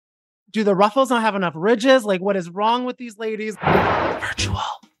do the ruffles not have enough ridges? Like, what is wrong with these ladies? Virtual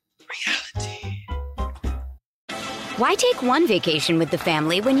reality. Why take one vacation with the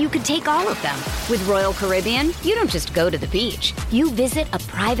family when you could take all of them? With Royal Caribbean, you don't just go to the beach. You visit a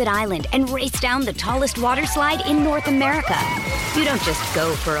private island and race down the tallest water slide in North America. You don't just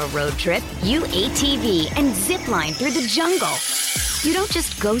go for a road trip. You ATV and zip line through the jungle. You don't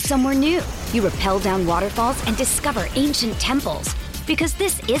just go somewhere new. You rappel down waterfalls and discover ancient temples. Because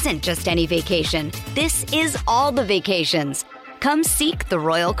this isn't just any vacation. This is all the vacations. Come seek the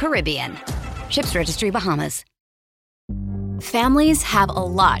Royal Caribbean. Ships Registry, Bahamas. Families have a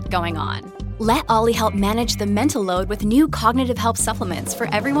lot going on. Let Ollie help manage the mental load with new cognitive help supplements for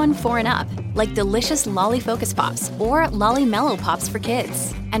everyone 4 and up, like delicious Lolly Focus Pops or Lolly Mellow Pops for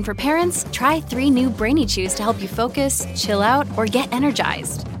kids. And for parents, try 3 new Brainy Chews to help you focus, chill out, or get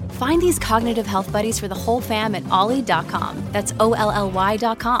energized. Find these cognitive health buddies for the whole fam at ollie.com. That's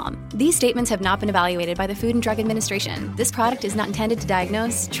OLLY.com. These statements have not been evaluated by the Food and Drug Administration. This product is not intended to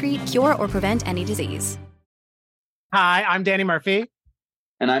diagnose, treat, cure, or prevent any disease. Hi, I'm Danny Murphy.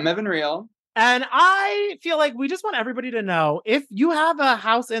 And I'm Evan Real. And I feel like we just want everybody to know, if you have a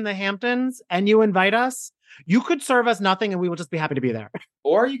house in the Hamptons and you invite us, you could serve us nothing and we will just be happy to be there.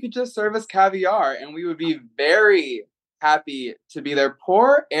 Or you could just serve us caviar and we would be very happy to be there.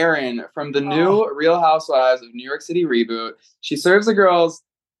 Poor Erin from the new Real Housewives of New York City reboot. She serves the girls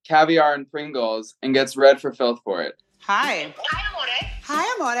caviar and Pringles and gets read for filth for it. Hi. Hi, amore.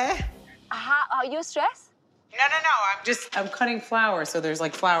 Hi, amore. Are you stressed? No. I'm cutting flowers, so there's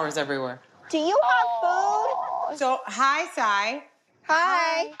like flowers everywhere. Do you have food? So, hi, Sai.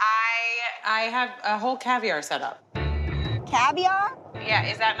 Hi. I have a whole caviar set up. Caviar? Yeah,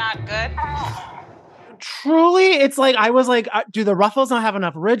 is that not good? Truly, it's like, I was like, do the ruffles not have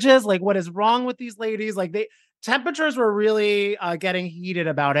enough ridges? Like, what is wrong with these ladies? Like, temperatures were really getting heated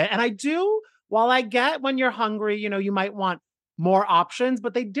about it. And while I get when you're hungry, you might want more options,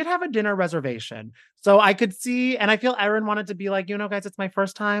 but they did have a dinner reservation. So I could see, and I feel Erin wanted to be like, guys, it's my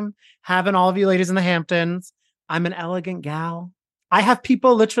first time having all of you ladies in the Hamptons. I'm an elegant gal. I have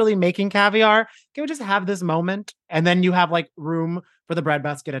people literally making caviar. Can we just have this moment? And then you have like room for the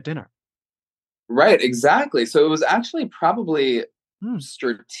breadbasket at dinner. Right, exactly. So it was actually probably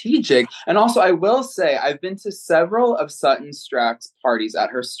strategic. And also, I will say, I've been to several of Sutton Strack's parties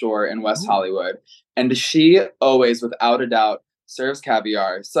at her store in West Hollywood. And she always, without a doubt, serves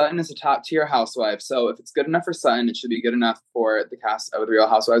caviar. Sutton is a top-tier housewife, so if it's good enough for Sutton, it should be good enough for the cast of The Real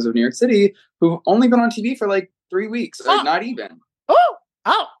Housewives of New York City, who've only been on TV for like 3 weeks, or not even.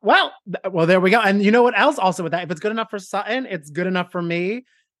 Well, there we go. And you know what else also with that? If it's good enough for Sutton, it's good enough for me.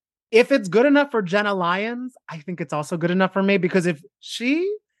 If it's good enough for Jenna Lyons, I think it's also good enough for me, because if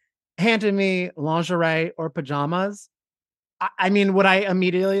she handed me lingerie or pajamas, I mean, would I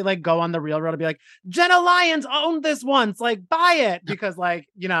immediately like go on the Real World and be like, Jenna Lyons owned this once, like buy it, because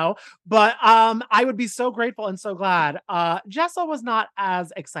but I would be so grateful and so glad. Jessel was not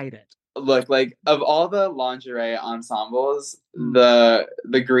as excited. Look, like of all the lingerie ensembles, the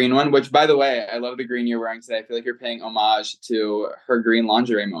green one, which by the way, I love the green you're wearing today. I feel like you're paying homage to her green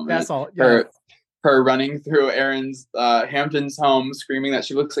lingerie moment. That's all. Yes. Her running through Erin's Hamptons home screaming that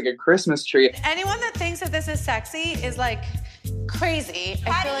she looks like a Christmas tree. Anyone that thinks that this is sexy is like crazy.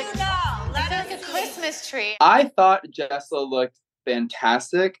 How do you know? I feel like a Christmas tree. I thought Jessel looked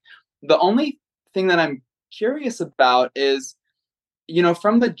fantastic. The only thing that I'm curious about is,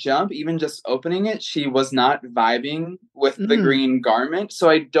 from the jump, even just opening it, she was not vibing with the green garment. So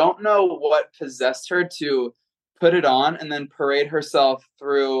I don't know what possessed her to put it on and then parade herself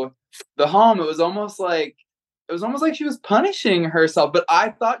through the home. It was almost like she was punishing herself, but I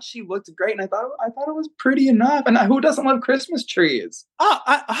thought she looked great, and I thought it was pretty enough. And who doesn't love Christmas trees?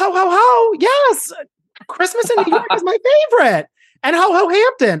 Ho! Yes, Christmas in New York is my favorite, and ho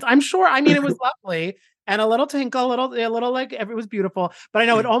Hamptons. I'm sure. I mean, it was lovely, and a little tinkle, a little like it was beautiful. But I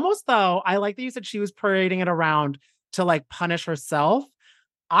know it almost though. I like that you said she was parading it around to like punish herself.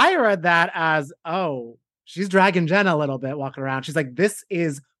 I read that as, she's dragging Jenna a little bit, walking around. She's like, this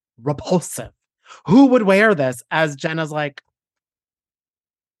is repulsive. Who would wear this? As Jenna's like,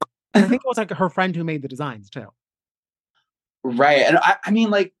 I think it was like her friend who made the designs too. Right. And I mean,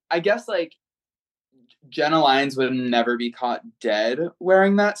 like, I guess like Jenna Lyons would never be caught dead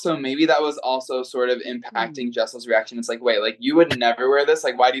wearing that. So maybe that was also sort of impacting Jessel's reaction. It's like, wait, like you would never wear this.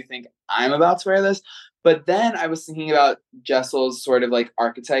 Like, why do you think I'm about to wear this? But then I was thinking about Jessel's sort of like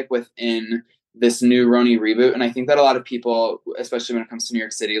archetype within this new RHONY reboot. And I think that a lot of people, especially when it comes to New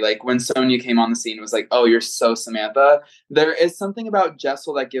York City, like when Sonia came on the scene, it was like, oh, you're so Samantha. There is something about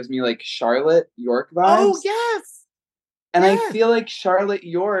Jessel that gives me like Charlotte York vibes. Oh, yes. And I feel like Charlotte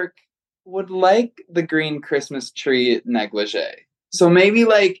York would like the green Christmas tree negligee. So maybe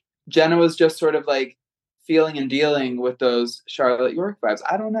like Jenna was just sort of like feeling and dealing with those Charlotte York vibes.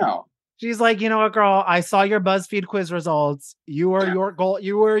 I don't know. She's like, you know what, girl? I saw your BuzzFeed quiz results. You were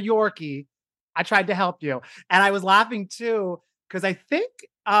You were Yorkie. I tried to help you, and I was laughing too because I think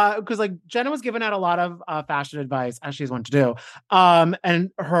because like Jenna was giving out a lot of fashion advice as she's one to do, and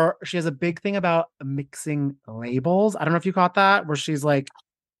she has a big thing about mixing labels. I don't know if you caught that, where she's like,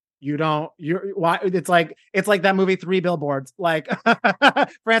 why it's like that movie Three Billboards, like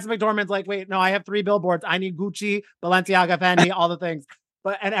Frances McDormand's like, wait, no, I have three billboards, I need Gucci, Balenciaga, Fendi, all the things.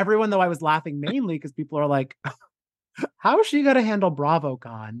 But and everyone, though, I was laughing mainly because people are like, how is she gonna handle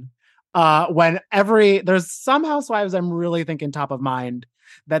BravoCon when there's some housewives I'm really thinking top of mind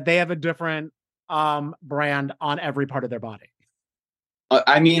that they have a different brand on every part of their body.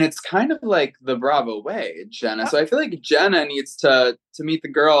 I mean, it's kind of like the Bravo way, Jenna. So I feel like Jenna needs to meet the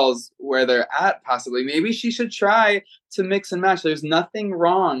girls where they're at, possibly. Maybe she should try to mix and match. There's nothing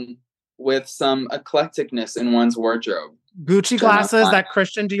wrong with some eclecticness in one's wardrobe. Gucci glasses, that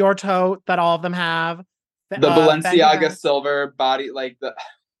Christian Dior tote that all of them have. The Balenciaga silver body, like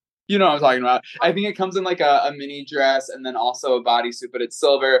you know what I'm talking about. I think it comes in like a mini dress and then also a bodysuit, but it's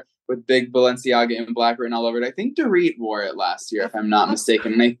silver with big Balenciaga in black written all over it. I think Dorit wore it last year, if I'm not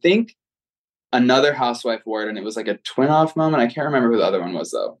mistaken. And I think another housewife wore it, and it was like a twin-off moment. I can't remember who the other one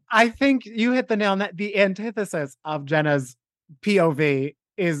was, though. I think you hit the nail on that. The antithesis of Jenna's POV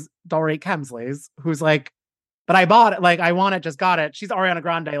is Dorit Kemsley's, who's like, but I bought it. Like, I want it, just got it. She's Ariana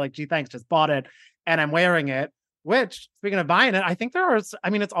Grande. Like, gee, thanks, just bought it. And I'm wearing it. Which, speaking of buying it, I think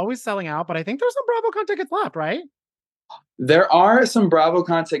it's always selling out, but I think there's some BravoCon tickets left, right? There are some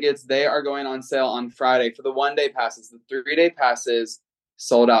BravoCon tickets. They are going on sale on Friday for the 1-day passes. The 3-day passes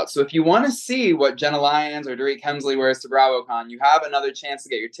sold out. So if you want to see what Jenna Lyons or Dorit Kemsley wears to BravoCon, you have another chance to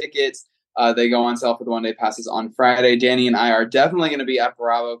get your tickets. They go on sale for the 1-day passes on Friday. Danny and I are definitely going to be at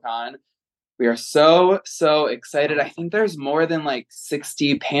BravoCon. We are so, so excited. I think there's more than like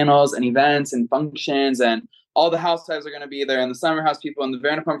 60 panels and events and functions, and all the housewives are going to be there, and the Summer House people and the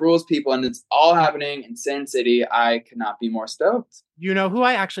Vanderpump Rules people, and it's all happening in Sin City. I could not be more stoked. You know who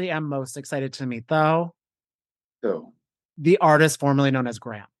I actually am most excited to meet, though? Who? The artist formerly known as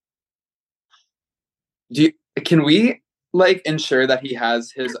Graham. Can we like ensure that he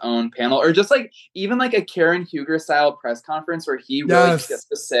has his own panel, or just like even like a Karen Huger style press conference where he really gets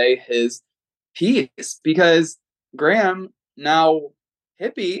to say his piece? Because Graham, now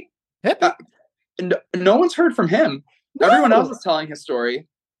hippie. No one's heard from him. No. Everyone else is telling his story.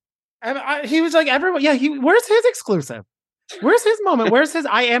 He was like everyone. Yeah, where's his exclusive? Where's his moment? Where's his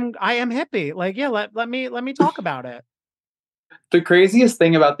I am hippie? Like, yeah, let me talk about it. The craziest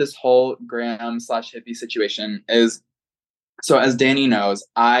thing about this whole Graham / hippie situation is, so as Danny knows,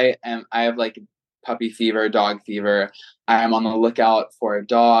 I have like puppy fever, dog fever. I am on the lookout for a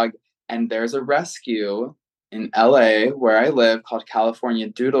dog, and there's a rescue in LA where I live called California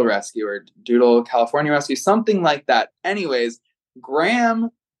Doodle Rescue, or Doodle California Rescue, something like that. Anyways, Graham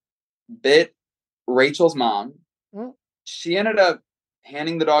bit Rachel's mom. She ended up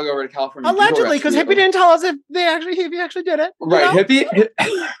handing the dog over to California allegedly, because Hippie didn't tell us if Hippie actually did it. Right,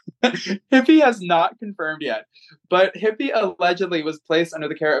 Hippie has not confirmed yet, but Hippie allegedly was placed under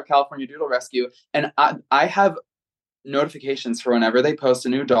the care of California Doodle Rescue, and I have notifications for whenever they post a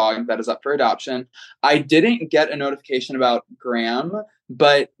new dog that is up for adoption. I didn't get a notification about Graham,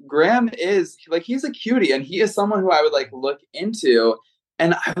 but Graham is like, he's a cutie, and he is someone who I would like look into.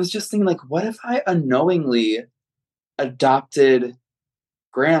 And I was just thinking, like, what if I unknowingly adopted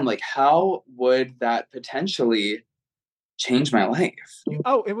Graham? Like, how would that potentially change my life?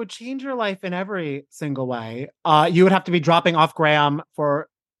 Oh, it would change your life in every single way. You would have to be dropping off Graham for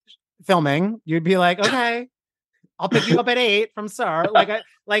filming. You'd be like, okay, I'll pick you up at 8 from Sir.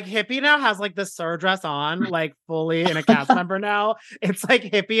 Like Hippie now has like the Sir dress on, like fully in a cast member now. It's like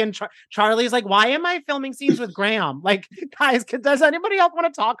Hippie and Charlie's like, why am I filming scenes with Graham? Like, guys, does anybody else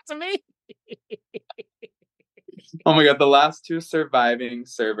want to talk to me? Oh my God, the last 2 surviving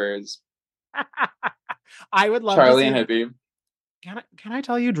servers. I would love Charlie and Hippie. Can I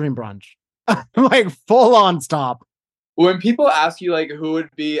tell you dream brunch? Like full on stop. When people ask you like who would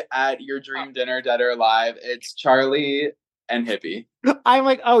be at your dream dinner, dead or alive, it's Charlie and Hippie. I'm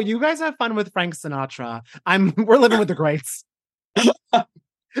like, oh, you guys have fun with Frank Sinatra. We're living with the greats. We're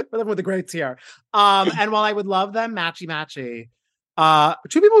living with the greats here. And while I would love them matchy,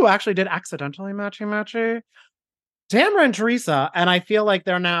 2 people who actually did accidentally matchy, Tamra and Teresa, and I feel like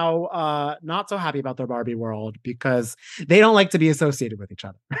they're now not so happy about their Barbie world because they don't like to be associated with each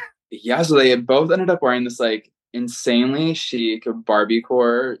other. Yeah, so they both ended up wearing this like insanely chic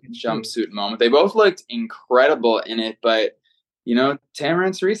Barbiecore jumpsuit moment. They both looked incredible in it, but Tamara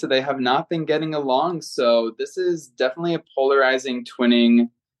and Teresa, they have not been getting along. So this is definitely a polarizing twinning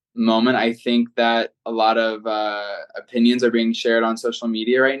moment. I think that a lot of opinions are being shared on social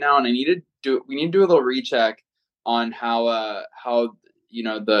media right now, and we need to do a little recheck on how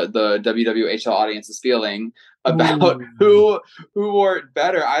the WWHL audience is feeling about who wore it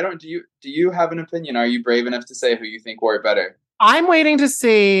better. Do you have an opinion? Are you brave enough to say who you think wore it better? I'm waiting to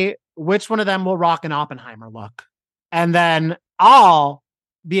see which one of them will rock an Oppenheimer look. And then I'll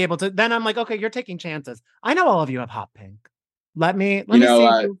be able to, then I'm like, okay, you're taking chances. I know all of you have hot pink. Let me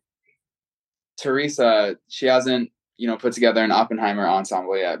see. Teresa, she hasn't, put together an Oppenheimer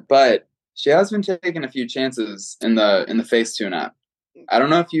ensemble yet, but she has been taking a few chances in the Facetune app. I don't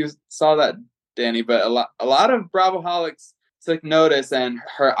know if you saw that, Danny, but a lot of Bravoholics took notice, and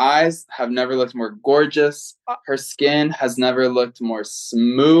her eyes have never looked more gorgeous. Her skin has never looked more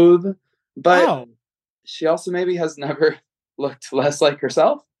smooth, but she also maybe has never looked less like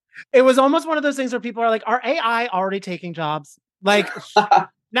herself. It was almost one of those things where people are like, are AI already taking jobs? Like,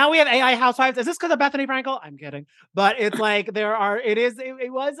 now we have AI housewives. Is this because of Bethany Frankel? I'm kidding. But it's like,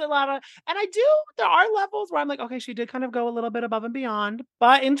 it was a lot of, and there are levels where I'm like, okay, she did kind of go a little bit above and beyond.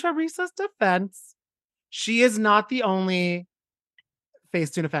 But in Teresa's defense, she is not the only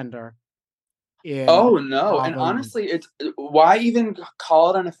Facetune offender. Oh no! And honestly, why even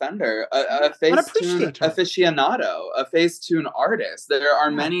call it an offender? A Facetune aficionado, a Facetune artist. There are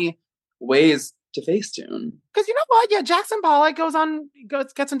many ways to Facetune. Because you know what? Yeah, Jackson Pollock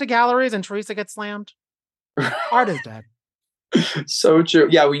gets into galleries, and Teresa gets slammed. Art is dead. So true.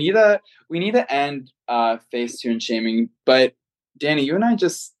 Yeah, we need to end Facetune shaming. But Danny, you and I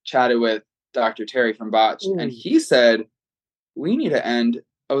just chatted with Dr. Terry from Botched, and he said we need to end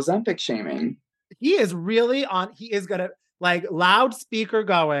Ozempic shaming. He is really he is gonna loudspeaker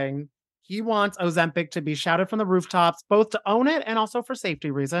going. He wants Ozempic to be shouted from the rooftops, both to own it and also for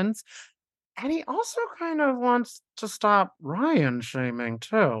safety reasons. And he also kind of wants to stop Ryan shaming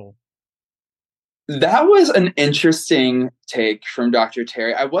too. That was an interesting take from Dr.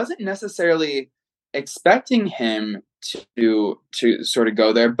 Terry. I wasn't necessarily expecting him to sort of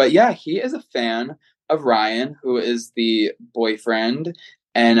go there, but yeah, he is a fan of Ryan, who is the boyfriend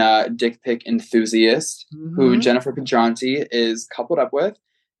and dick pic enthusiast who Jennifer Pedranti is coupled up with.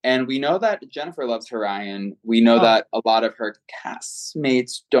 And we know that Jennifer loves her Ryan. We know that a lot of her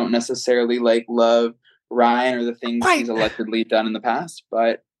castmates don't necessarily love Ryan or the things he's allegedly done in the past,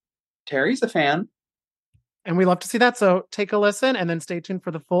 but Terry's a fan. And we love to see that. So take a listen and then stay tuned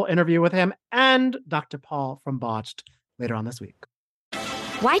for the full interview with him and Dr. Paul from Botched later on this week.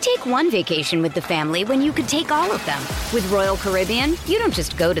 Why take one vacation with the family when you could take all of them? With Royal Caribbean, you don't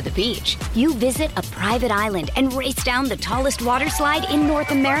just go to the beach. You visit a private island and race down the tallest water slide in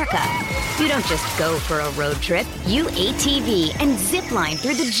North America. You don't just go for a road trip. You ATV and zip line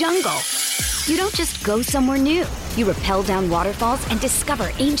through the jungle. You don't just go somewhere new. You rappel down waterfalls and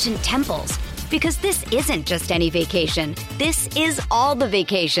discover ancient temples. Because this isn't just any vacation. This is all the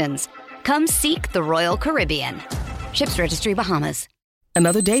vacations. Come seek the Royal Caribbean. Ships Registry, Bahamas.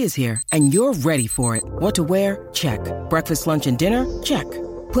 Another day is here, and you're ready for it. What to wear? Check. Breakfast, lunch, and dinner? Check.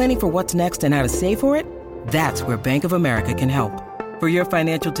 Planning for what's next and how to save for it? That's where Bank of America can help. For your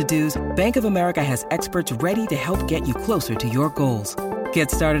financial to-dos, Bank of America has experts ready to help get you closer to your goals.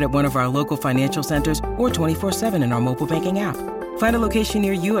 Get started at one of our local financial centers or 24/7 in our mobile banking app. Find a location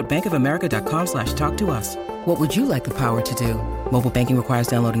near you at bankofamerica.com/talktous. What would you like the power to do? Mobile banking requires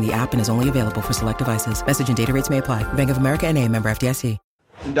downloading the app and is only available for select devices. Message and data rates may apply. Bank of America NA, member FDIC.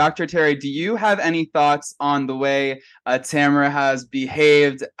 Dr. Terry, do you have any thoughts on the way Tamara has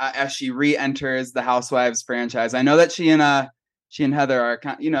behaved as she re-enters the Housewives franchise? I know that she and Heather are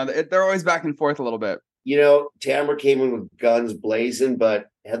they're always back and forth a little bit. Tamara came in with guns blazing, but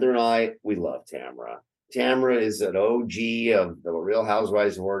Heather and I, we love Tamara. Tamara is an OG of the Real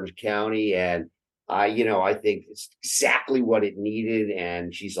Housewives of Orange County, and I think it's exactly what it needed,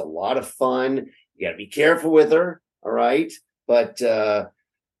 and she's a lot of fun. You got to be careful with her, all right? But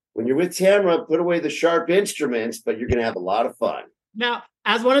when you're with Tamara, put away the sharp instruments, but you're going to have a lot of fun. Now,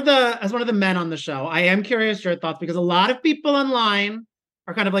 as one of the men on the show, I am curious your thoughts, because a lot of people online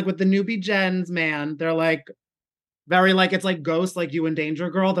are kind of like with the newbie Jens man. They're like very it's like Ghost, like you in Danger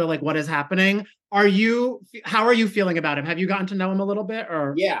Girl. They're like, what is happening? How are you feeling about him? Have you gotten to know him a little bit?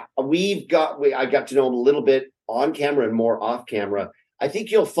 Or yeah, I got to know him a little bit on camera and more off camera. I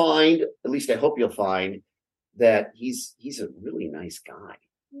think you'll find, at least I hope you'll find, that he's a really nice guy.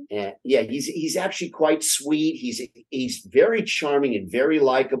 And yeah, he's actually quite sweet. He's very charming and very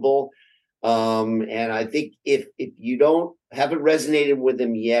likable. And I think if you haven't resonated with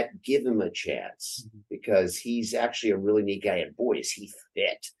him yet, give him a chance because he's actually a really neat guy. And boy, is he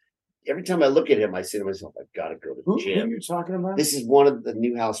fit. Every time I look at him, I say to myself, I've got to go to the gym. Who are you talking about? This is one of the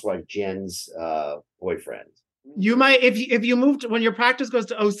new housewife, Jen's boyfriends. You might, if you moved, when your practice goes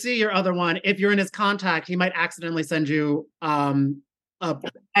to OC, your other one, if you're in his contact, he might accidentally send you a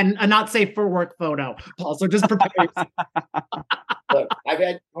not safe for work photo. Also, just prepare yourself. Look, I've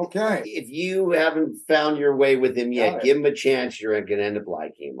had, okay. If you haven't found your way with him yet, give him a chance. You're going to end up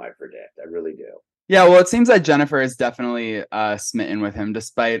liking him, I predict. I really do. Yeah, well, it seems like Jennifer is definitely smitten with him,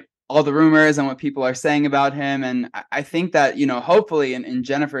 despite all the rumors and what people are saying about him. And I think that, hopefully in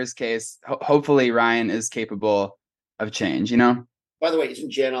Jennifer's case, hopefully Ryan is capable of change, By the way, isn't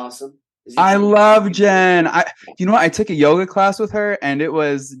Jen awesome? I love Jen. I took a yoga class with her and it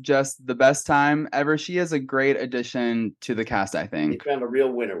was just the best time ever. She is a great addition to the cast, I think. You found a real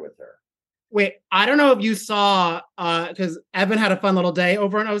winner with her. Wait, I don't know if you saw, because Evan had a fun little day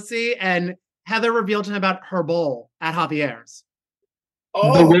over in OC and Heather revealed to him about her bowl at Javier's.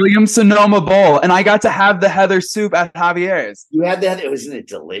 Oh. The Williams-Sonoma Bowl. And I got to have the Heather soup at Javier's. You had that? Wasn't it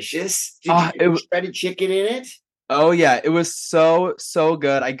delicious? Did you put shredded chicken in it? Oh, yeah. It was so, so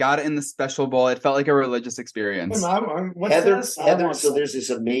good. I got it in the special bowl. It felt like a religious experience. Heather, so there's this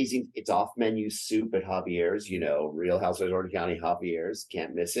amazing, it's off-menu soup at Javier's, Real Housewives of Orange County, Javier's.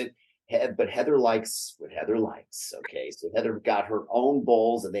 Can't miss it. But Heather likes what Heather likes, okay? So Heather got her own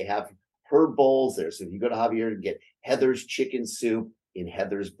bowls, and they have her bowls there. So if you go to Javier and get Heather's chicken soup in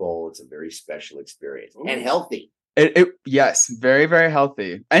Heather's bowl, it's a very special experience. Ooh. And healthy. Yes, very, very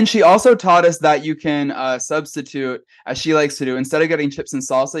healthy. And she also taught us that you can substitute, as she likes to do, instead of getting chips and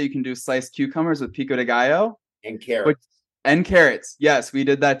salsa, you can do sliced cucumbers with pico de gallo. And carrots. And carrots. Yes, we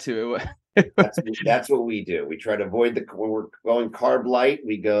did that too. That's what we do. We try to avoid when we're going carb light,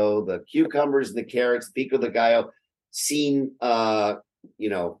 we go the cucumbers and the carrots, pico de gallo,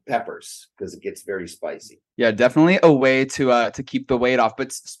 peppers, because it gets very spicy. Yeah, definitely a way to keep the weight off.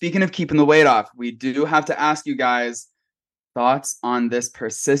 But speaking of keeping the weight off, we do have to ask you guys thoughts on this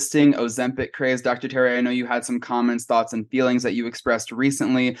persisting Ozempic craze. Dr. Terry, I know you had some comments, thoughts, and feelings that you expressed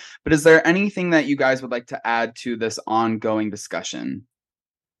recently, but is there anything that you guys would like to add to this ongoing discussion?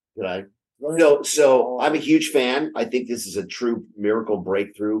 No, so I'm a huge fan. I think this is a true miracle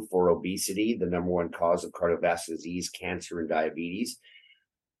breakthrough for obesity, the number one cause of cardiovascular disease, cancer, and diabetes.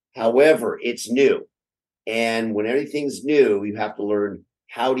 However, it's new. And when everything's new, you have to learn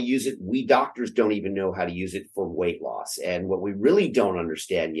how to use it. We doctors don't even know how to use it for weight loss. And what we really don't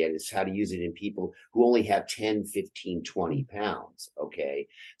understand yet is how to use it in people who only have 10, 15, 20 pounds. Okay.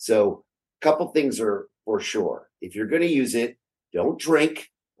 So a couple things are for sure. If you're going to use it, don't drink.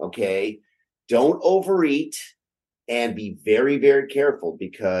 Okay. Don't overeat, and be very, very careful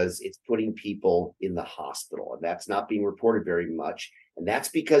because it's putting people in the hospital, and that's not being reported very much. And that's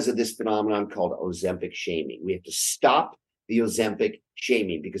because of this phenomenon called Ozempic shaming. We have to stop the Ozempic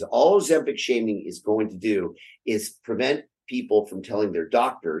shaming because all Ozempic shaming is going to do is prevent people from telling their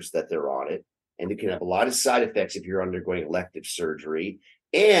doctors that they're on it. And it can have a lot of side effects if you're undergoing elective surgery.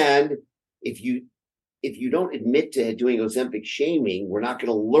 And if you don't admit to doing Ozempic shaming, we're not going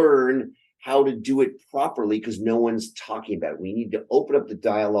to learn how to do it properly because no one's talking about it. We need to open up the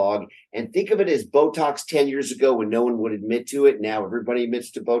dialogue and think of it as Botox 10 years ago when no one would admit to it. Now everybody admits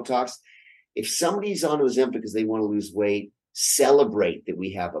to Botox. If somebody's on Ozempic because they want to lose weight, celebrate that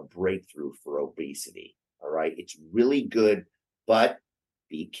we have a breakthrough for obesity. All right. It's really good, but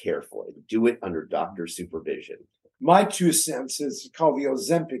be careful and do it under doctor supervision. My 2 cents is called the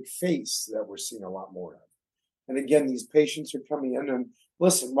Ozempic face that we're seeing a lot more of. And again, these patients are coming in and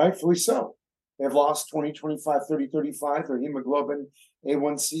listen, rightfully so. They've lost 20, 25, 30, 35. Their hemoglobin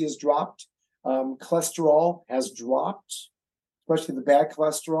A1C has dropped. Cholesterol has dropped, especially the bad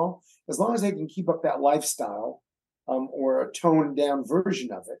cholesterol. As long as they can keep up that lifestyle or a toned down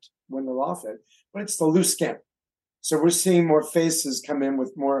version of it when they're off it, but it's the loose skin. So we're seeing more faces come in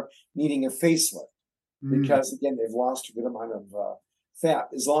with more needing a facelift because, again, they've lost a good amount of fat.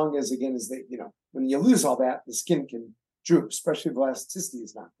 As long as, again, as they, when you lose all that, the skin can droop, especially if elasticity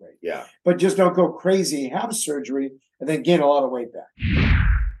is not great. Yeah. But just don't go crazy, have surgery, and then gain a lot of weight back.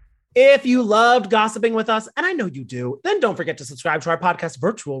 If you loved gossiping with us, and I know you do, then don't forget to subscribe to our podcast,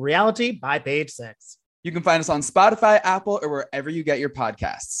 Virtual Reality by Page Six. You can find us on Spotify, Apple, or wherever you get your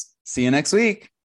podcasts. See you next week.